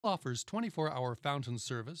offers 24-hour fountain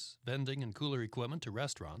service, vending, and cooler equipment to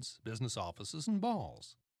restaurants, business offices, and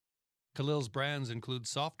malls. Khalil's brands include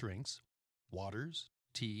soft drinks, waters,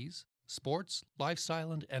 teas, sports,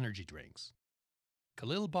 lifestyle, and energy drinks.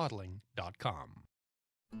 KhalilBottling.com.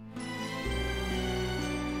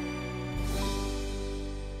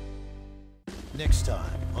 Next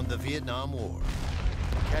time on the Vietnam War,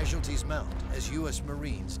 casualties mount as U.S.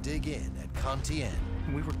 Marines dig in at Con Tien.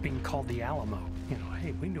 We were being called the Alamo.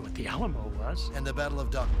 Hey, we knew what the Alamo was. And the Battle of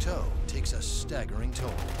Dak To takes a staggering toll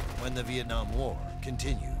when the Vietnam War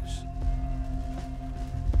continues.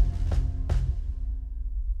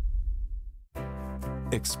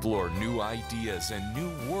 Explore new ideas and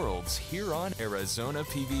new worlds here on Arizona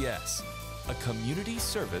PBS, a community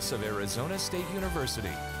service of Arizona State University.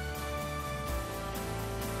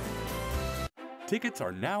 Tickets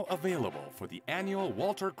are now available for the annual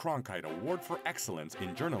Walter Cronkite Award for Excellence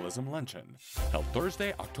in Journalism Luncheon, held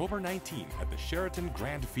Thursday, October 19 at the Sheraton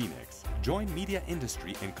Grand Phoenix. Join media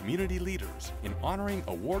industry and community leaders in honoring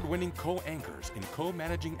award-winning co-anchors and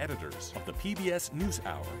co-managing editors of the PBS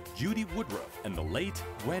NewsHour, Judy Woodruff and the late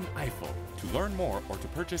Gwen Ifill. To learn more or to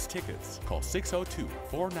purchase tickets, call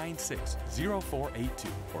 602-496-0482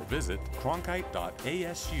 or visit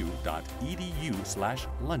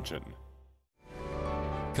cronkite.asu.edu/luncheon.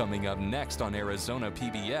 Coming up next on Arizona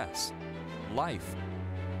PBS, Life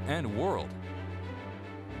and World.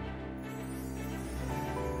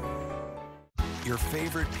 Your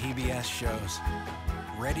favorite PBS shows,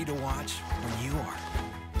 ready to watch when you are.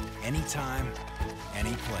 Anytime,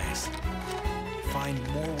 any place. Find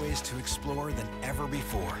more ways to explore than ever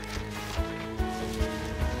before.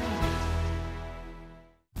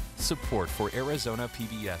 Support for Arizona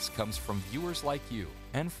PBS comes from viewers like you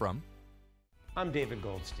and from... I'm David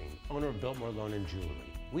Goldstein, owner of Biltmore Loan and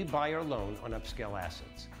Jewelry. We buy or loan on upscale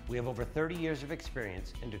assets. We have over 30 years of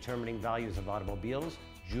experience in determining values of automobiles,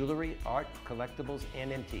 jewelry, art, collectibles,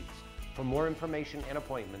 and antiques. For more information and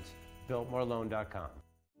appointments, biltmoreloan.com.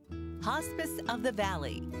 Hospice of the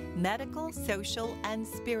Valley, medical, social, and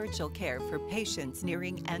spiritual care for patients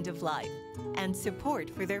nearing end of life, and support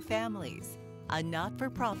for their families. A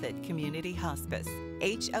not-for-profit community hospice,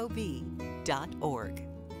 HOV.org.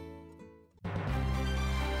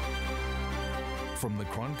 From the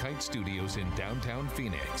Cronkite Studios in downtown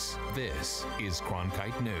Phoenix, this is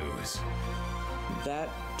Cronkite News. That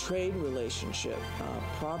trade relationship,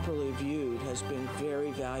 properly viewed, has been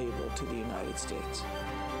very valuable to the United States.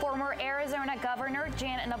 Former Arizona Governor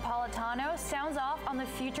Janet Napolitano sounds off on the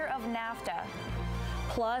future of NAFTA.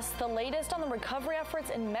 Plus, the latest on the recovery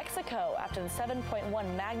efforts in Mexico after the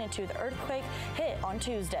 7.1 magnitude earthquake hit on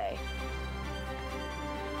Tuesday.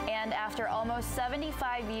 And after almost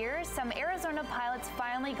 75 years, some Arizona pilots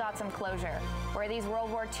finally got some closure. Where these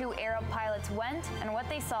World War II era pilots went and what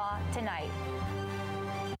they saw tonight.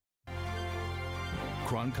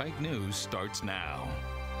 Cronkite News starts now.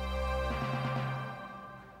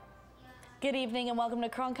 Good evening and welcome to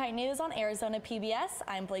Cronkite News on Arizona PBS.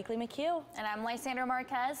 I'm Blakely McHugh. And I'm Lysandra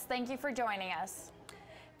Marquez. Thank you for joining us.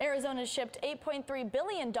 Arizona shipped $8.3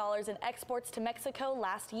 billion in exports to Mexico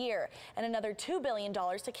last year and another $2 billion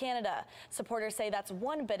to Canada. Supporters say that's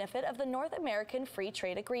one benefit of the North American Free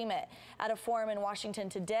Trade Agreement. At a forum in Washington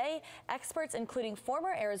today, experts including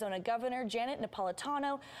former Arizona Governor Janet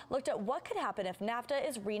Napolitano looked at what could happen if NAFTA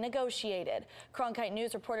is renegotiated. Cronkite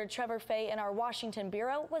News reporter Trevor Fay in our Washington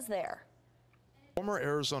bureau was there. Former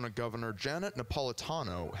Arizona Governor Janet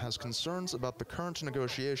Napolitano has concerns about the current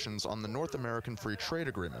negotiations on the North American Free Trade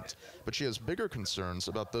Agreement, but she has bigger concerns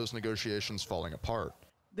about those negotiations falling apart.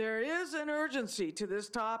 There is an urgency to this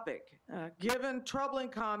topic, given troubling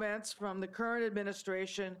comments from the current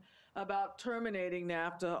administration about terminating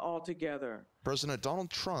NAFTA altogether. President Donald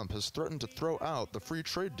Trump has threatened to throw out the free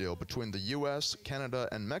trade deal between the U.S., Canada,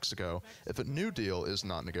 and Mexico if a new deal is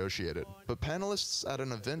not negotiated. But panelists at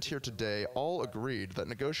an event here today all agreed that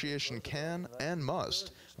negotiation can and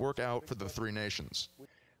must work out for the three nations.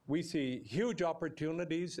 We see huge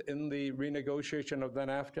opportunities in the renegotiation of the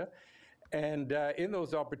NAFTA, and in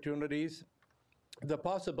those opportunities, the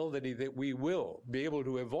possibility that we will be able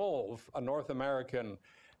to evolve a North American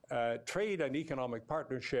trade and economic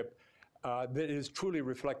partnership that is truly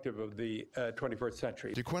reflective of the 21st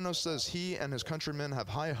century. DeQuino says he and his countrymen have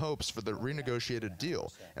high hopes for the renegotiated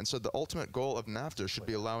deal and said the ultimate goal of NAFTA should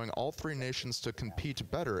be allowing all three nations to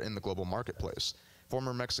compete better in the global marketplace.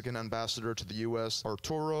 Former Mexican ambassador to the U.S.,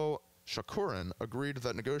 Arturo Shakurin, agreed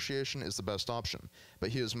that negotiation is the best option, but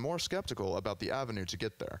he is more skeptical about the avenue to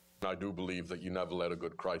get there. I do believe that you never let a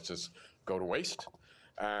good crisis go to waste.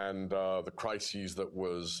 And the crises that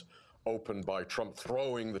was opened by Trump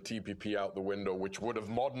throwing the TPP out the window, which would have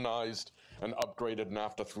modernized and upgraded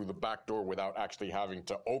NAFTA through the back door without actually having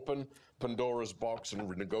to open Pandora's box and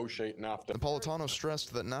renegotiate NAFTA. Napolitano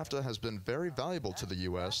stressed that NAFTA has been very valuable to the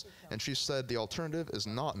U.S., and she said the alternative is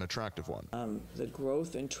not an attractive one. The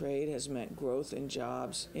growth in trade has meant growth in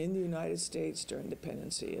jobs in the United States during the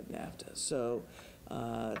pendency of NAFTA. So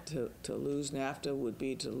to lose NAFTA would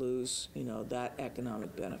be to lose, that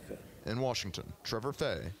economic benefit. In Washington, Trevor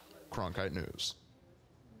Fay, Cronkite News.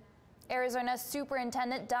 Arizona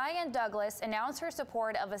Superintendent Diane Douglas announced her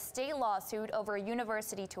support of a state lawsuit over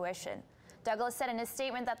university tuition. Douglas said in his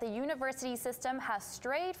statement that the university system has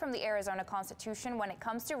strayed from the Arizona Constitution when it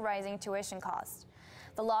comes to rising tuition costs.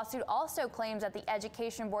 The lawsuit also claims that the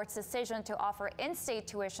Education Board's decision to offer in-state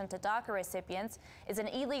tuition to DACA recipients is an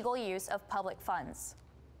illegal use of public funds.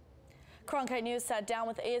 Cronkite News sat down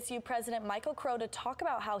with ASU President Michael Crow to talk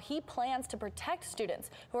about how he plans to protect students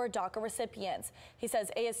who are DACA recipients. He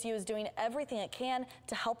says ASU is doing everything it can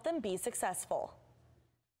to help them be successful.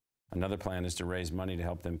 Another plan is to raise money to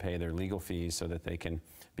help them pay their legal fees so that they can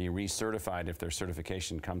be recertified if their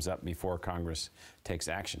certification comes up before Congress takes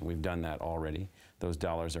action. We've done that already. Those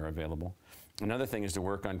dollars are available. Another thing is to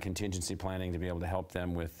work on contingency planning to be able to help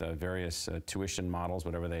them with various tuition models,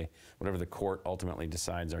 whatever the court ultimately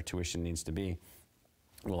decides our tuition needs to be.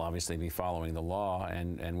 We'll obviously be following the law,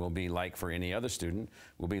 and we'll be, like for any other student,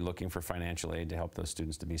 we'll be looking for financial aid to help those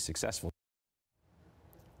students to be successful.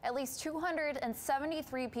 At least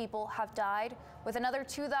 273 people have died, with another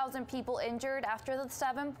 2,000 people injured after the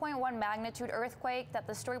 7.1 magnitude earthquake that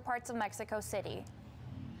destroyed parts of Mexico City.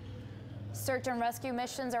 Search and rescue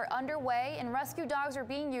missions are underway, and rescue dogs are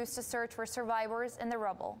being used to search for survivors in the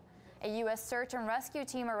rubble. A U.S. search and rescue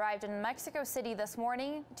team arrived in Mexico City this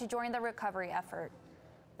morning to join the recovery effort.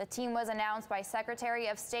 The team was announced by Secretary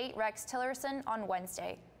of State Rex Tillerson on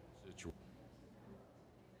Wednesday.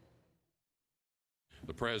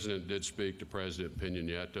 The President did speak to President Peña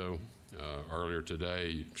Nieto earlier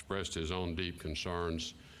today. He expressed his own deep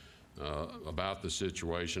concerns about the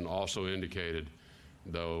situation, also indicated,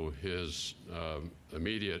 though, his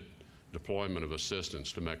immediate deployment of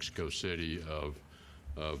assistance to Mexico City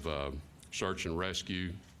of search and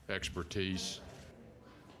rescue expertise.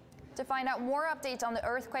 To find out more updates on the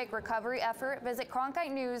earthquake recovery effort, visit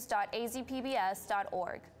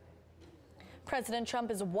cronkitenews.azpbs.org. President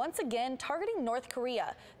Trump is once again targeting North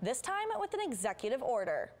Korea, this time with an executive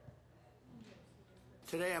order.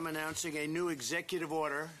 Today I'm announcing a new executive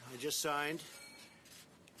order I just signed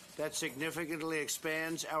that significantly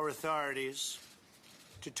expands our authorities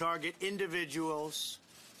to target individuals,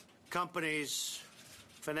 companies,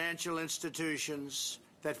 financial institutions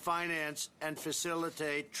that finance and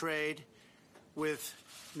facilitate trade with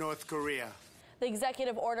North Korea. The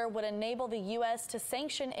executive order would enable the U.S. to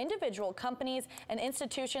sanction individual companies and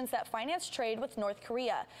institutions that finance trade with North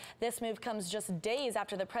Korea. This move comes just days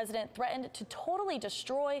after the president threatened to totally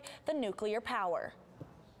destroy the nuclear power.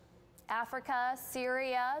 Africa,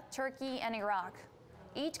 Syria, Turkey, and Iraq.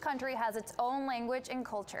 Each country has its own language and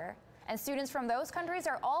culture, and students from those countries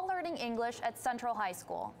are all learning English at Central High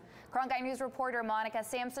School. Cronkite News reporter Monica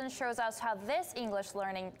Sampson shows us how this English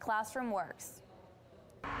learning classroom works.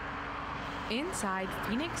 Inside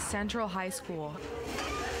Phoenix Central High School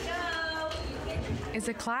is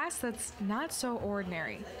a class that's not so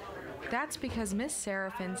ordinary. That's because Miss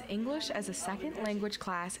Seraphin's English as a Second Language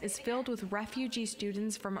class is filled with refugee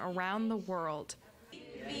students from around the world.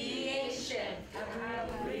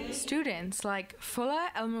 Students like Fula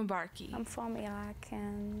El Mubarki. I'm from Iraq,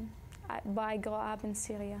 but I grew up in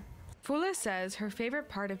Syria. Fula says her favorite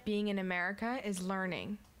part of being in America is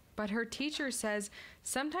learning. But her teacher says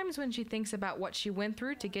sometimes when she thinks about what she went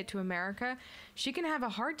through to get to America, she can have a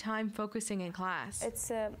hard time focusing in class.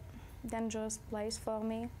 It's a dangerous place for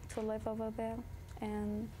me to live over there,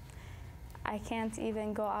 and I can't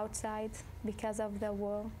even go outside because of the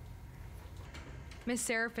war. Miss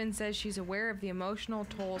Seraphin says she's aware of the emotional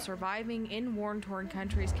toll surviving in war-torn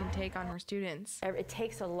countries can take on her students. It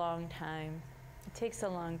takes a long time. It takes a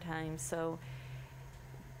long time, so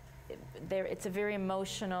it's a very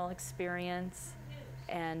emotional experience,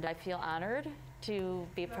 and I feel honored to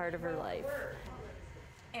be a part of her life.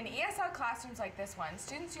 In ESL classrooms like this one,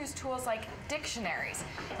 students use tools like dictionaries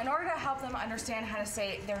in order to help them understand how to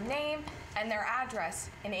say their name and their address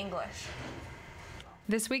in English.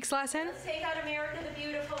 This week's lesson? Let's take out America the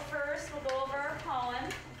Beautiful first. We'll go over our poem.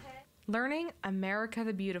 Okay. Learning America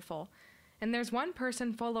the Beautiful. And there's one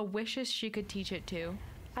person Fola wishes she could teach it to.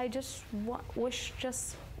 I just wish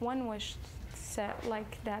just one wish,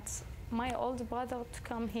 like that's my old brother to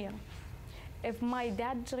come here. If my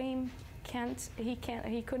dad dream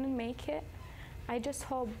he couldn't make it. I just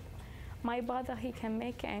hope my brother, he can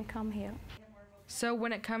make it and come here. So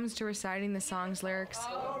when it comes to reciting the song's lyrics,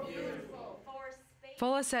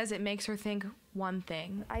 Fola says it makes her think one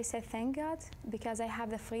thing. I said thank God because I have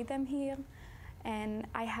the freedom here and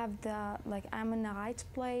I have I'm in the right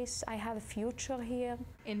place. I have a future here.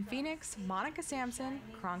 In Phoenix, Monica Sampson,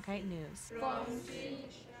 Cronkite News.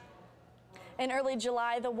 In early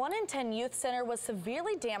July, the 1 in 10 Youth Center was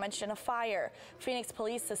severely damaged in a fire. Phoenix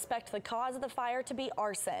police suspect the cause of the fire to be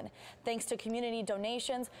arson. Thanks to community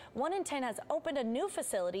donations, 1 in 10 has opened a new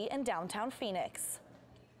facility in downtown Phoenix.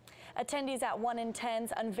 Attendees at 1 in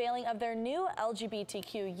 10's unveiling of their new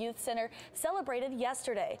LGBTQ Youth Center celebrated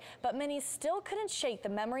yesterday, but many still couldn't shake the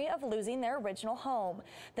memory of losing their original home.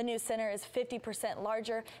 The new center is 50%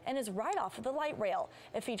 larger and is right off of the light rail.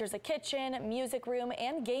 It features a kitchen, music room,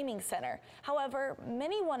 and gaming center. However,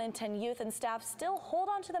 many 1 in 10 youth and staff still hold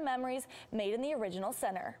on to the memories made in the original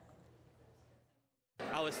center.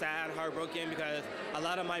 I was sad, heartbroken, because a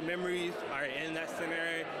lot of my memories are in that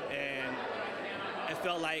center, and it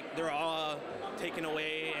felt like they were all taken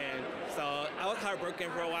away, and so I was heartbroken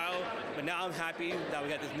for a while, but now I'm happy that we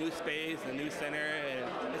got this new space, a new center,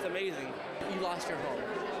 and it's amazing. You lost your home.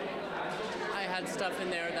 I had stuff in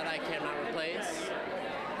there that I cannot replace,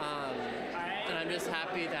 and I'm just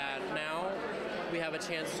happy that now we have a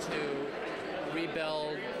chance to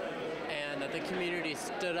rebuild, and that the community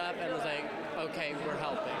stood up and was like, okay, we're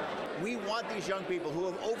helping. We want these young people who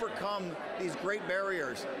have overcome these great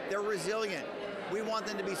barriers. They're resilient. We want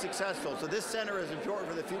them to be successful. So this center is important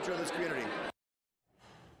for the future of this community.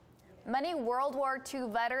 Many World War II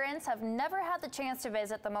veterans have never had the chance to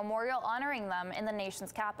visit the memorial honoring them in the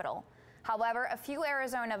nation's capital. However, a few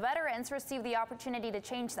Arizona veterans received the opportunity to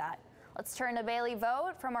change that. Let's turn to Bailey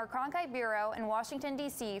Vogt from our Cronkite Bureau in Washington,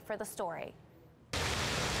 D.C. for the story.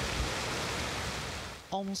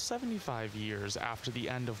 Almost 75 years after the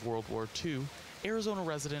end of World War II, Arizona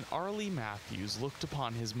resident Arlie Matthews looked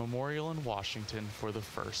upon his memorial in Washington for the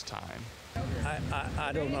first time.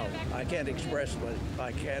 I don't know. I can't express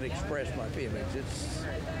my feelings.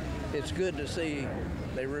 It's good to see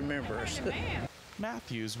they remember us.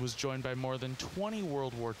 Matthews was joined by more than 20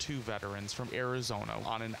 World War II veterans from Arizona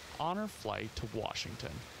on an honor flight to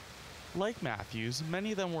Washington. Like Matthews,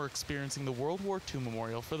 many of them were experiencing the World War II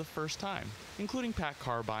memorial for the first time, including Pat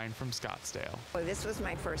Carbine from Scottsdale. Well, this was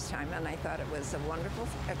my first time, and I thought it was a wonderful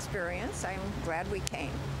experience. I'm glad we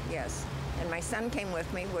came, yes. And my son came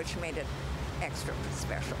with me, which made it extra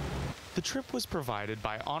special. The trip was provided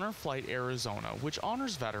by Honor Flight Arizona, which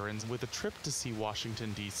honors veterans with a trip to see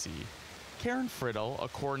Washington, D.C. Karen Friddle, a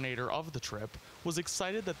coordinator of the trip, was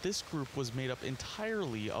excited that this group was made up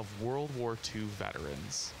entirely of World War II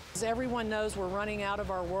veterans. As everyone knows, we're running out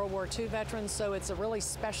of our World War II veterans, so it's a really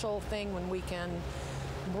special thing when we can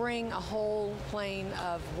bring a whole plane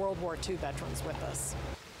of World War II veterans with us.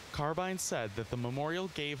 Carbine said that the memorial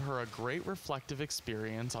gave her a great reflective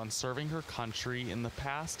experience on serving her country in the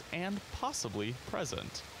past and possibly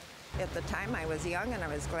present. At the time, I was young and I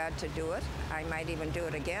was glad to do it. I might even do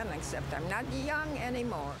it again, except I'm not young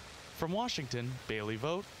anymore. From Washington, Bailey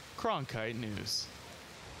Vogt, Cronkite News.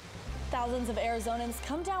 Thousands of Arizonans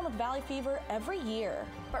come down with valley fever every year.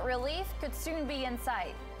 But relief could soon be in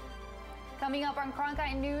sight. Coming up on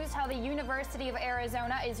Cronkite News, how the University of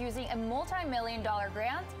Arizona is using a multi-million-dollar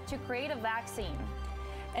grant to create a vaccine.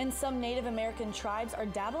 And some Native American tribes are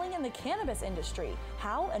dabbling in the cannabis industry.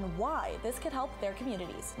 How and why this could help their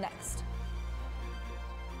communities. Next.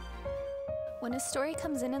 When a story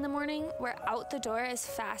comes in the morning, we're out the door as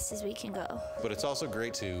fast as we can go. But it's also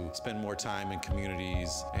great to spend more time in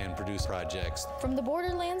communities and produce projects. From the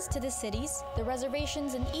borderlands to the cities, the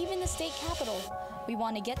reservations, and even the state capitol, we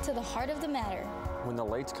want to get to the heart of the matter. When the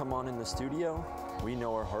lights come on in the studio, we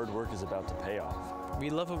know our hard work is about to pay off.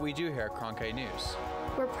 We love what we do here at Cronkite News.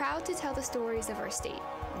 We're proud to tell the stories of our state.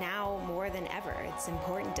 Now more than ever, it's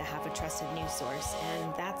important to have a trusted news source,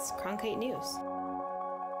 and that's Cronkite News.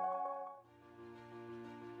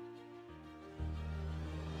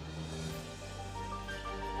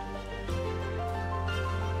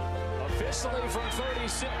 Officially from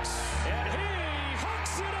 36, and he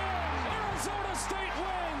hooks it in. Arizona State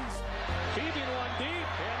wins. Keeping one deep,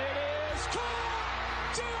 and it is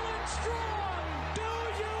caught. Jalen Strong. Do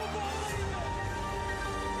you believe it?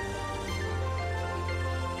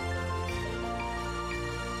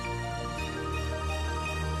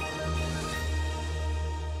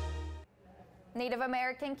 Native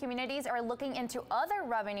American communities are looking into other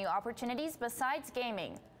revenue opportunities besides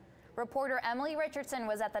gaming. Reporter Emily Richardson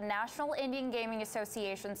was at the National Indian Gaming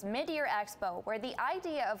Association's Mid-Year Expo, where the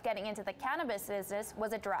idea of getting into the cannabis business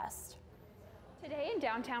was addressed. Today in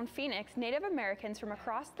downtown Phoenix, Native Americans from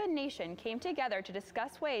across the nation came together to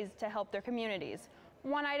discuss ways to help their communities.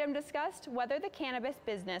 One item discussed, whether the cannabis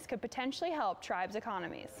business could potentially help tribes'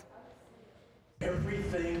 economies.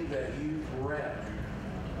 Everything that you've read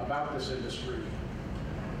about this industry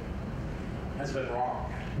has been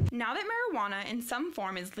wrong. Now that marijuana in some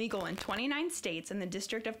form is legal in 29 states and the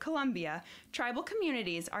District of Columbia, tribal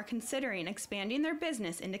communities are considering expanding their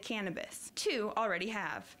business into cannabis. 2 already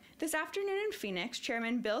have. This afternoon in Phoenix,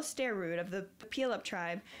 Chairman Bill Sterrud of the Puyallup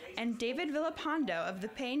Tribe and David Villapando of the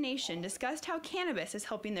Pay Nation discussed how cannabis is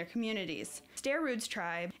helping their communities. Sterrud's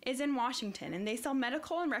tribe is in Washington, and they sell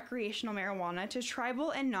medical and recreational marijuana to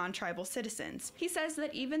tribal and non-tribal citizens. He says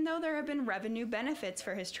that even though there have been revenue benefits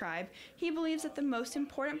for his tribe, he believes that the most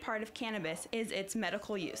important part of cannabis is its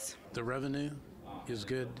medical use. The revenue is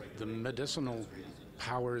good. The medicinal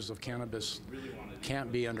powers of cannabis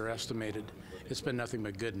can't be underestimated. It's been nothing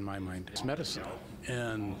but good in my mind. It's medicine,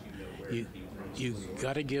 and you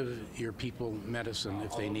got to give your people medicine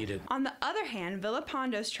if they need it. On the other hand,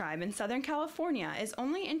 Villapando's tribe in Southern California is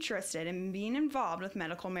only interested in being involved with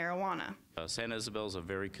medical marijuana. San Isabel is a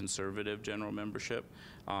very conservative general membership,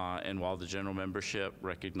 and while the general membership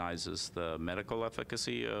recognizes the medical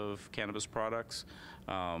efficacy of cannabis products,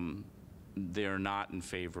 they're not in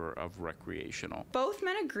favor of recreational. Both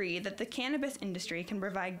men agree that the cannabis industry can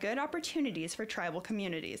provide good opportunities for tribal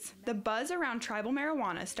communities. The buzz around tribal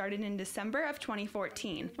marijuana started in December of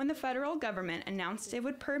 2014, when the federal government announced it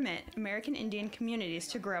would permit American Indian communities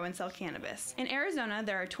to grow and sell cannabis. In Arizona,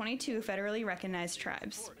 there are 22 federally recognized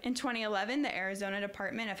tribes. In 2011, the Arizona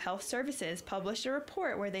Department of Health Services published a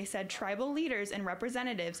report where they said tribal leaders and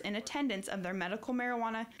representatives in attendance of their medical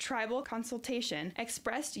marijuana tribal consultation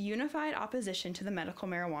expressed unified opposition to the medical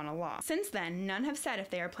marijuana law. Since then, none have said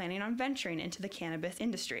if they are planning on venturing into the cannabis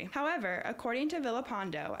industry. However, according to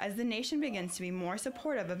Villapando, as the nation begins to be more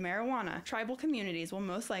supportive of marijuana, tribal communities will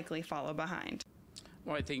most likely follow behind.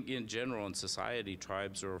 Well, I think in general in society,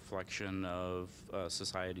 tribes are a reflection of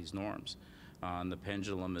society's norms. And the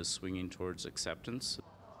pendulum is swinging towards acceptance.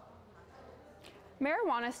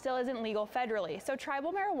 Marijuana still isn't legal federally, so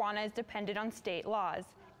tribal marijuana is dependent on state laws.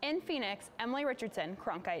 In Phoenix, Emily Richardson,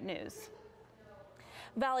 Cronkite News.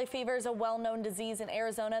 Valley fever is a well-known disease in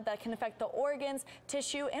Arizona that can affect the organs,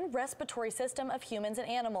 tissue, and respiratory system of humans and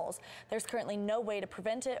animals. There's currently no way to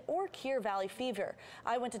prevent it or cure valley fever.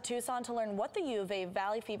 I went to Tucson to learn what the U of A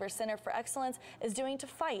Valley Fever Center for Excellence is doing to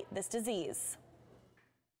fight this disease.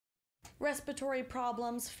 Respiratory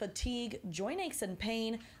problems, fatigue, joint aches and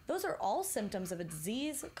pain, those are all symptoms of a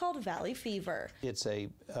disease called valley fever. It's a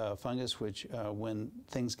fungus which, when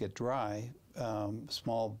things get dry,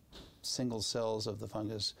 small single cells of the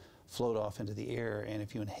fungus float off into the air, and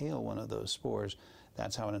if you inhale one of those spores,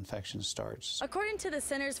 that's how an infection starts. According to the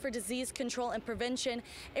Centers for Disease Control and Prevention,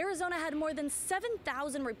 Arizona had more than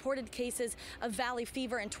 7,000 reported cases of valley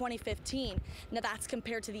fever in 2015. Now that's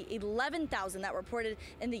compared to the 11,000 that were reported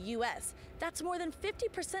in the U.S. That's more than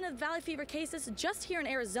 50% of valley fever cases just here in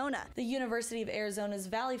Arizona. The University of Arizona's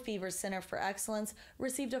Valley Fever Center for Excellence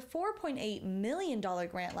received a $4.8 million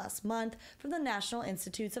grant last month from the National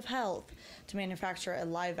Institutes of Health to manufacture a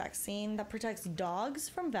live vaccine that protects dogs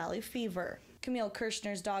from valley fever. Camille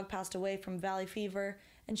Kirshner's dog passed away from valley fever,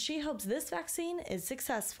 and she hopes this vaccine is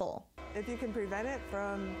successful. If you can prevent it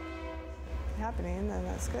from happening, then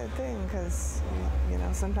that's a good thing, because you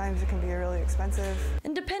know, sometimes it can be really expensive.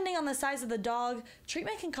 And depending on the size of the dog,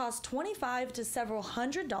 treatment can cost $25 to several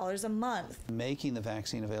 $100s a month. Making the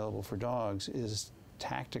vaccine available for dogs is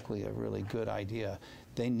tactically a really good idea.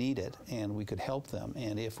 They need it, and we could help them.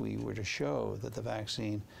 And if we were to show that the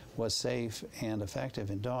vaccine was safe and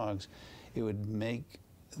effective in dogs, it would make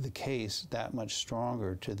the case that much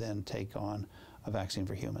stronger to then take on a vaccine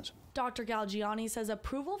for humans. Dr. Galgiani says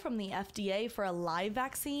approval from the FDA for a live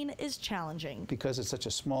vaccine is challenging. Because it's such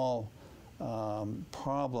a small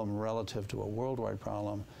problem relative to a worldwide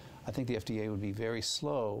problem, I think the FDA would be very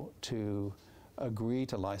slow to agree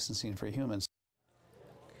to licensing for humans.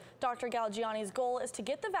 Dr. Galgiani's goal is to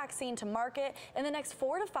get the vaccine to market in the next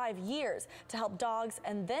 4 to 5 years to help dogs,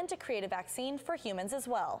 and then to create a vaccine for humans as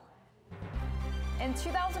well. In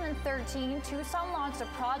 2013, Tucson launched a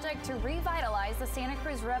project to revitalize the Santa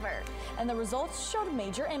Cruz River, and the results showed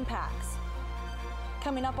major impacts.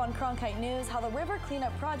 Coming up on Cronkite News, how the River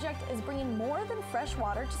Cleanup Project is bringing more than fresh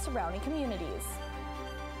water to surrounding communities.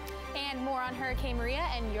 And more on Hurricane Maria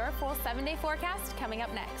and your full 7-day forecast coming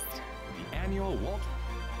up next. The annual Walt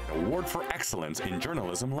Award for Excellence in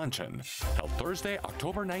Journalism Luncheon, held Thursday,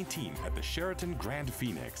 October 19 at the Sheraton Grand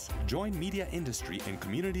Phoenix. Join media industry and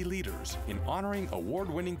community leaders in honoring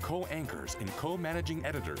award-winning co-anchors and co-managing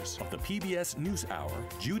editors of the PBS NewsHour,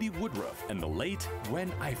 Judy Woodruff and the late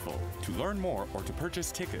Gwen Ifill. To learn more or to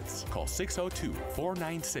purchase tickets, call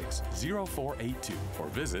 602-496-0482 or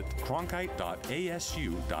visit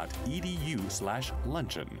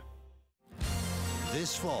cronkite.asu.edu/luncheon.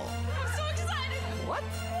 This fall. I'm so excited! What?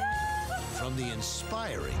 From the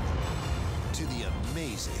inspiring to the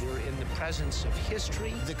amazing. You're in the presence of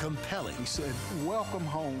history. The compelling. He said, "Welcome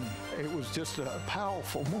home." It was just a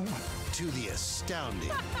powerful moment. To the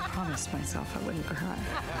astounding. I promised myself I wouldn't cry.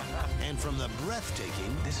 And from the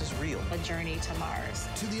breathtaking. This is real. A journey to Mars.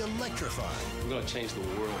 To the electrifying. We're going to change the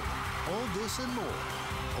world. All this and more.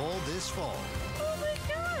 All this fall. Oh my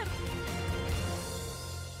God!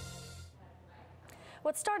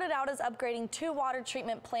 What started out as upgrading 2 water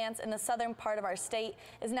treatment plants in the southern part of our state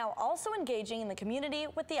is now also engaging in the community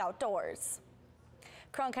with the outdoors.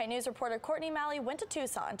 Cronkite News reporter Courtney Malley went to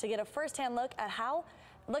Tucson to get a first-hand look at how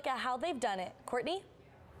they've done it. Courtney?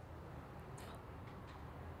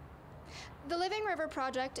 The Living River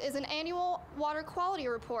Project is an annual water quality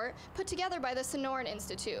report put together by the Sonoran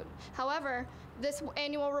Institute. However, this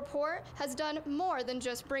annual report has done more than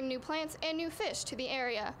just bring new plants and new fish to the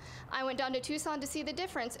area. I went down to Tucson to see the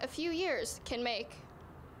difference a few years can make.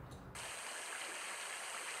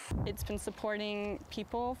 It's been supporting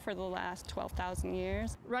people for the last 12,000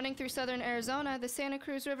 years. Running through southern Arizona, the Santa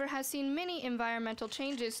Cruz River has seen many environmental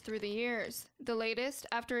changes through the years. The latest,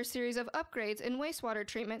 after a series of upgrades in wastewater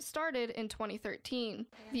treatment, started in 2013.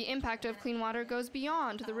 The impact of clean water goes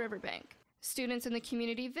beyond the riverbank. Students in the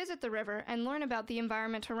community visit the river and learn about the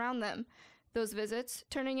environment around them. Those visits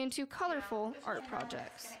turning into colorful art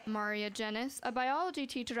projects. Maria Jenis, a biology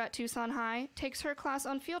teacher at Tucson High, takes her class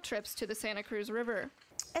on field trips to the Santa Cruz River.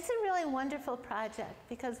 It's a really wonderful project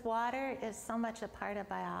because water is so much a part of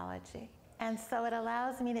biology. And so it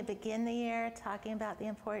allows me to begin the year talking about the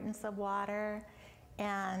importance of water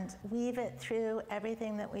and weave it through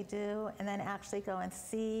everything that we do and then actually go and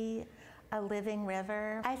see a living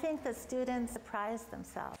river. I think the students surprise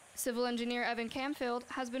themselves. Civil engineer Evan Camfield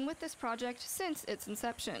has been with this project since its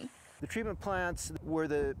inception. The treatment plants were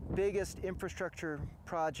the biggest infrastructure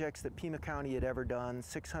projects that Pima County had ever done,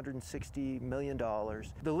 $660 million.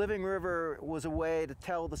 The Living River was a way to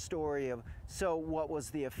tell the story of, so what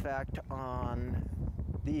was the effect on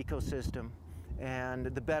the ecosystem and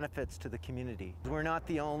the benefits to the community. We're not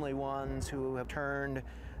the only ones who have turned,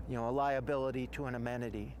 a liability to an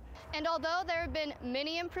amenity. And although there have been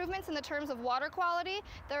many improvements in the terms of water quality,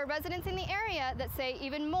 there are residents in the area that say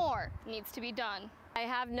even more needs to be done. I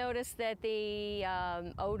have noticed that the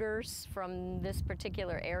odors from this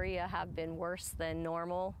particular area have been worse than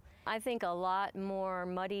normal. I think a lot more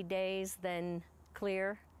muddy days than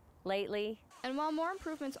clear lately. And while more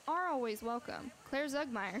improvements are always welcome, Claire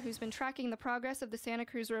Zugmeyer, who's been tracking the progress of the Santa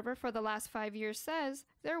Cruz River for the last 5 years, says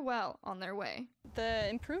they're well on their way. The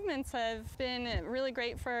improvements have been really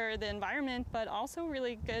great for the environment, but also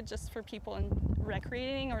really good just for people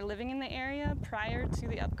recreating or living in the area prior to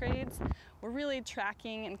the upgrades. We're really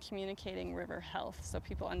tracking and communicating river health so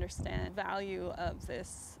people understand the value of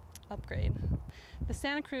this upgrade. The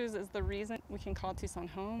Santa Cruz is the reason we can call Tucson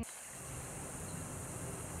home.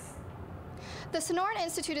 The Sonoran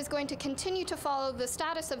Institute is going to continue to follow the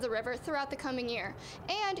status of the river throughout the coming year.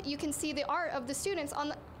 And you can see the art of the students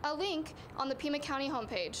on a link on the Pima County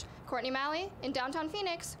homepage. Courtney Malley in downtown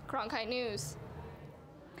Phoenix, Cronkite News.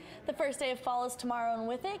 The first day of fall is tomorrow, and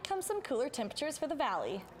with it comes some cooler temperatures for the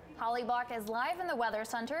valley. Holly Bach is live in the Weather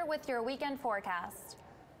Center with your weekend forecast.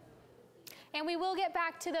 And we will get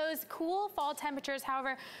back to those cool fall temperatures.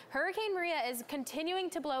 However, Hurricane Maria is continuing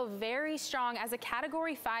to blow very strong as a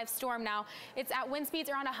Category 5 storm now. It's at wind speeds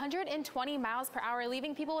around 120 miles per hour,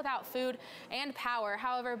 leaving people without food and power.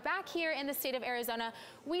 However, back here in the state of Arizona,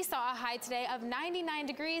 we saw a high today of 99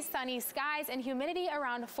 degrees, sunny skies, and humidity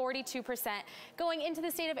around 42%. Going into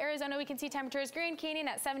the state of Arizona, we can see temperatures Grand Canyon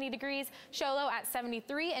at 70 degrees, Show Low at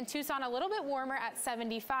 73, and Tucson a little bit warmer at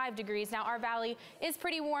 75 degrees. Now, our valley is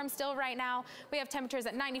pretty warm still right now. We have temperatures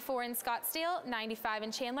at 94 in Scottsdale, 95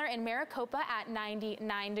 in Chandler, and Maricopa at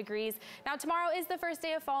 99 degrees. Now, tomorrow is the first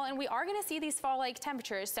day of fall, and we are going to see these fall-like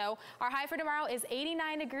temperatures. So our high for tomorrow is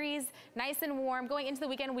 89 degrees, nice and warm. Going into the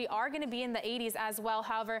weekend, we are going to be in the 80s as well.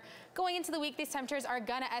 However, going into the week, these temperatures are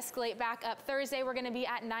going to escalate back up. Thursday, we're going to be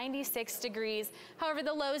at 96 degrees. However,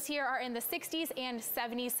 the lows here are in the 60s and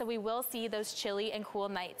 70s, so we will see those chilly and cool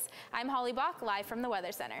nights. I'm Holly Bach, live from the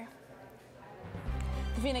Weather Center.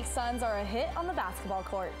 The Phoenix Suns are a hit on the basketball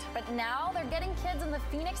court. But now they're getting kids in the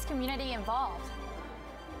Phoenix community involved.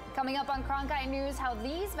 Coming up on Cronkite News, how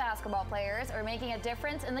these basketball players are making a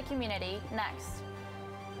difference in the community next.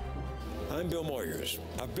 I'm Bill Moyers.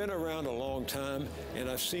 I've been around a long time and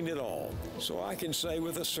I've seen it all. So I can say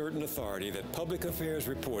with a certain authority that public affairs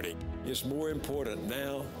reporting is more important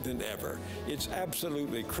now than ever. It's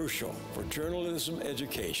absolutely crucial for journalism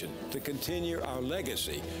education to continue our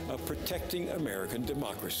legacy of protecting American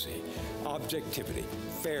democracy. Objectivity,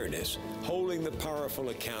 fairness, holding the powerful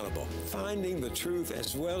accountable, finding the truth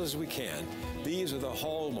as well as we can. These are the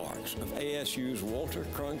hallmarks of ASU's Walter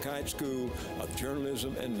Cronkite School of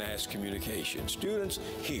Journalism and Mass Communication. Students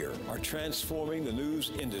here are transforming the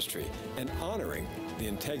news industry and honoring the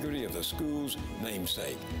integrity of the school's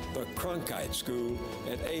namesake, the Cronkite School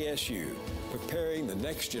at ASU, preparing the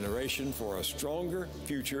next generation for a stronger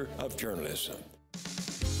future of journalism.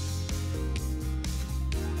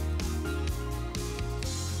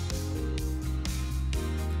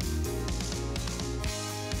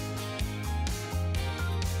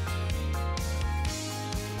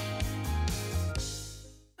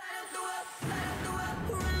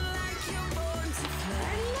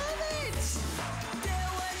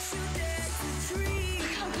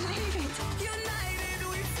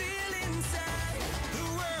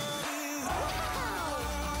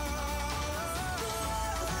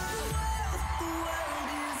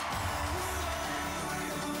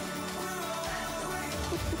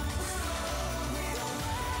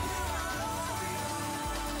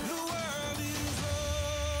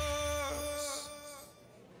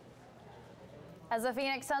 As the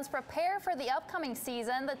Phoenix Suns prepare for the upcoming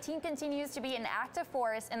season, the team continues to be an active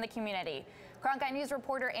force in the community. Cronkite News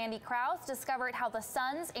reporter Andy Krause discovered how the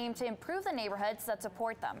Suns aim to improve the neighborhoods that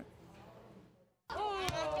support them.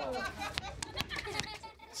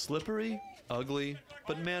 Slippery, ugly,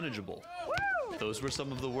 but manageable. Those were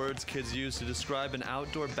some of the words kids used to describe an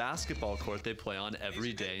outdoor basketball court they play on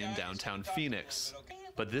every day in downtown Phoenix.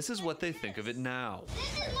 But this is what they think of it now.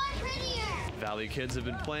 This is more prettier! Valley kids have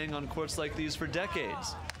been playing on courts like these for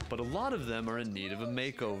decades, but a lot of them are in need of a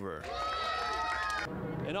makeover.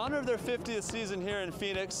 In honor of their 50th season here in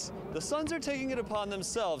Phoenix, the Suns are taking it upon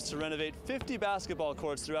themselves to renovate 50 basketball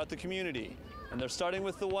courts throughout the community, and they're starting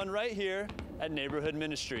with the one right here at Neighborhood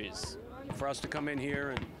Ministries. For us to come in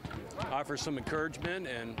here and offer some encouragement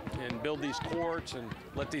and build these courts and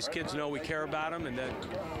let these kids know we care about them and that,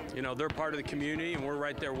 you know, they're part of the community and we're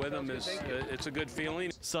right there with them, it's a good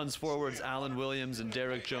feeling. Suns forwards Alan Williams and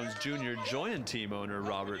Derek Jones Jr. joined team owner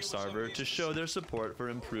Robert Sarver to show their support for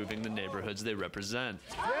improving the neighborhoods they represent.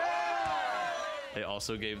 They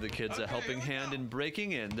also gave the kids a helping hand in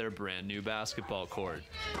breaking in their brand new basketball court.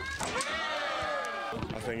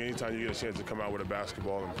 I think anytime you get a chance to come out with a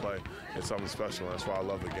basketball and play, it's something special. That's why I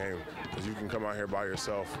love the game, because you can come out here by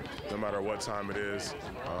yourself no matter what time it is.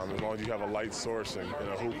 As long as you have a light source and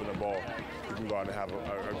a hoop and a ball, you can go out and have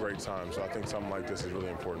a great time. So I think something like this is really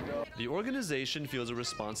important. The organization feels a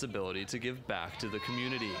responsibility to give back to the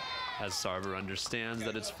community, as Sarver understands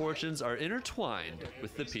that its fortunes are intertwined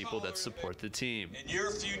with the people that support the team. And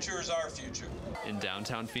your future is our future. In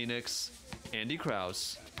downtown Phoenix, Andy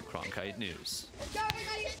Krause, Cronkite News.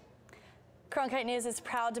 Cronkite News is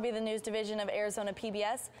proud to be the news division of Arizona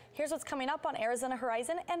PBS. Here's what's coming up on Arizona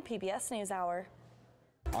Horizon and PBS NewsHour.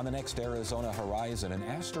 On the next Arizona Horizon, an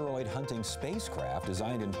asteroid hunting spacecraft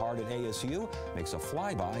designed in part at ASU makes a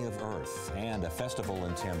flyby of Earth. And a festival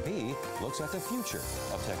in Tempe looks at the future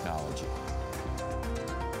of technology.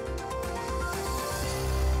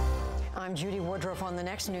 I'm Judy Woodruff. On the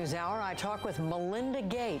next NewsHour, I talk with Melinda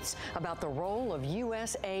Gates about the role of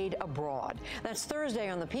U.S. aid abroad. That's Thursday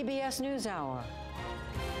on the PBS NewsHour.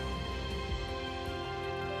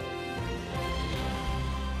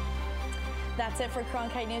 That's it for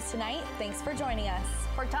Cronkite News tonight. Thanks for joining us.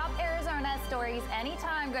 For top Arizona stories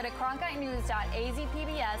anytime, go to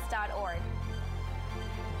cronkitenews.azpbs.org.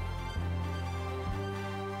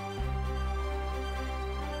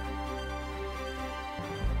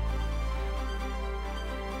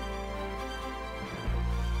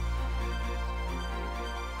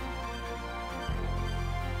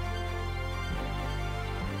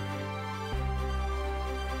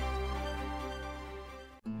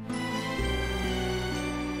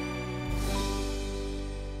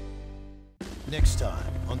 Next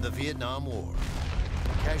time on the Vietnam War,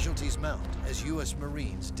 casualties mount as U.S.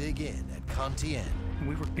 Marines dig in at Con Thien.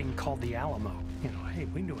 We were being called the Alamo. You know, hey,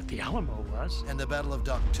 we knew what the Alamo was. And the Battle of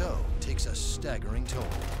Dak To takes a staggering toll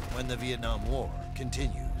when the Vietnam War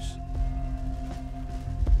continues.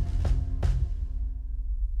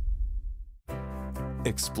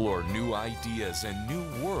 Explore new ideas and new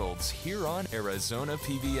worlds here on Arizona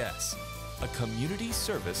PBS, a community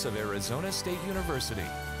service of Arizona State University.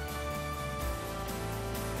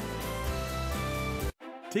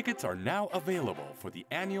 Tickets are now available for the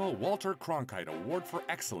annual Walter Cronkite Award for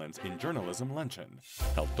Excellence in Journalism Luncheon,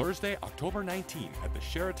 held Thursday, October 19 at the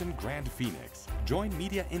Sheraton Grand Phoenix. Join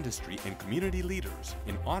media industry and community leaders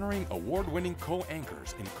in honoring award-winning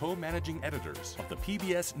co-anchors and co-managing editors of the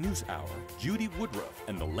PBS NewsHour, Judy Woodruff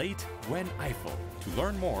and the late Gwen Ifill. To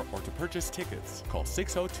learn more or to purchase tickets, call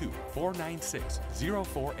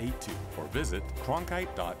 602-496-0482 or visit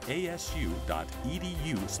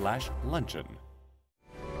cronkite.asu.edu/luncheon.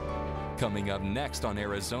 Coming up next on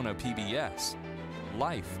Arizona PBS,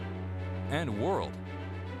 Life and World.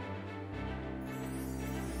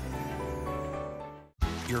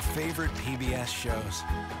 Your favorite PBS shows,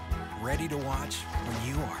 ready to watch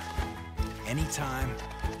when you are. Anytime,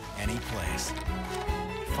 any place.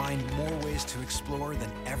 Find more ways to explore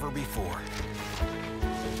than ever before.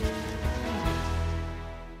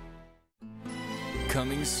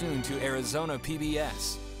 Coming soon to Arizona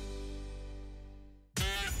PBS.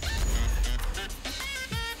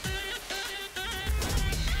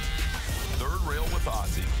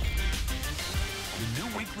 Ozzy, the new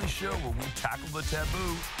weekly show where we tackle the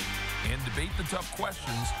taboo and debate the tough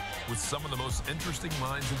questions with some of the most interesting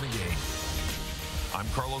minds in the game. I'm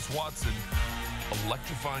Carlos Watson.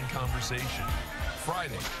 Electrifying conversation.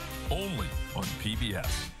 Friday, only on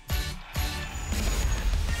PBS.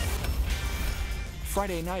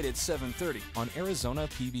 Friday night at 7:30 on Arizona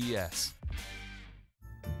PBS.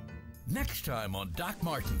 Next time on Doc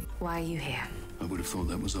Martin. Why are you here? I would have thought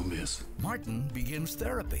that was obvious. Martin begins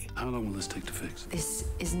therapy. How long will this take to fix? This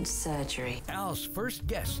isn't surgery. Al's first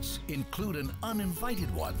guests include an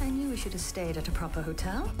uninvited one. I knew we should have stayed at a proper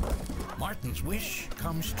hotel. Martin's wish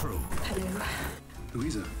comes true. Hello.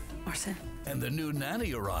 Louisa. Martin. And the new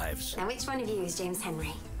nanny arrives. Now, which one of you is James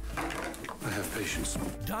Henry? I have patience.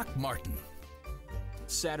 Doc Martin.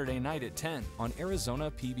 Saturday night at 10 on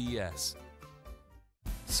Arizona PBS.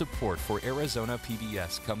 Support for Arizona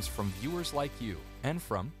PBS comes from viewers like you and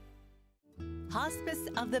from Hospice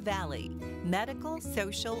of the Valley, medical,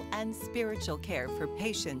 social, and spiritual care for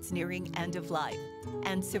patients nearing end of life,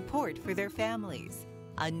 and support for their families.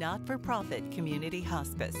 A not-for-profit community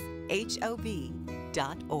hospice,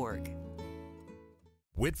 HOV.org.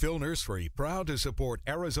 Whitfield Nursery, proud to support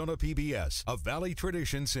Arizona PBS, a Valley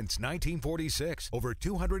tradition since 1946. Over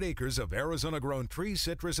 200 acres of Arizona-grown trees,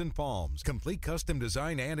 citrus, and palms. Complete custom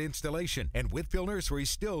design and installation. And Whitfield Nursery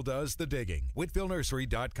still does the digging.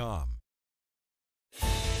 WhitfieldNursery.com.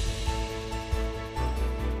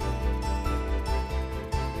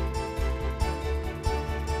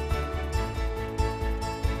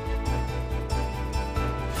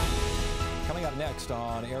 Next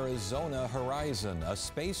on Arizona Horizon, a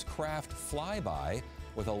spacecraft flyby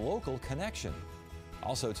with a local connection.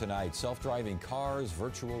 Also tonight, self-driving cars,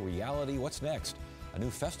 virtual reality. What's next? A new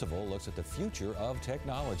festival looks at the future of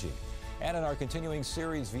technology. And in our continuing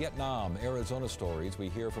series, Vietnam, Arizona Stories, we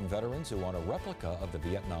hear from veterans who want a replica of the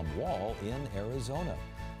Vietnam Wall in Arizona.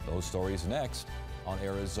 Those stories next on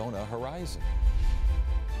Arizona Horizon.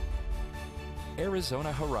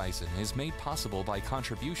 Arizona Horizon is made possible by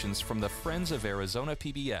contributions from the Friends of Arizona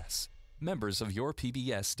PBS, members of your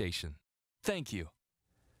PBS station. Thank you.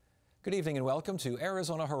 Good evening and welcome to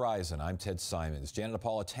Arizona Horizon. I'm Ted Simons. Janet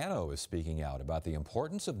Napolitano is speaking out about the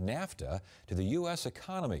importance of NAFTA to the U.S.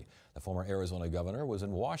 economy. The former Arizona governor was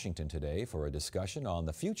in Washington today for a discussion on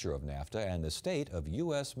the future of NAFTA and the state of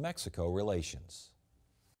U.S.-Mexico relations.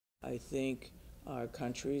 I think our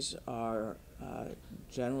countries are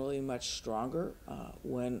generally much stronger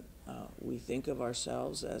when we think of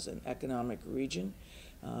ourselves as an economic region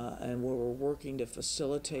and where we're working to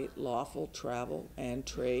facilitate lawful travel and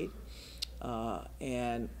trade.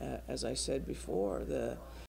 And as I said before, the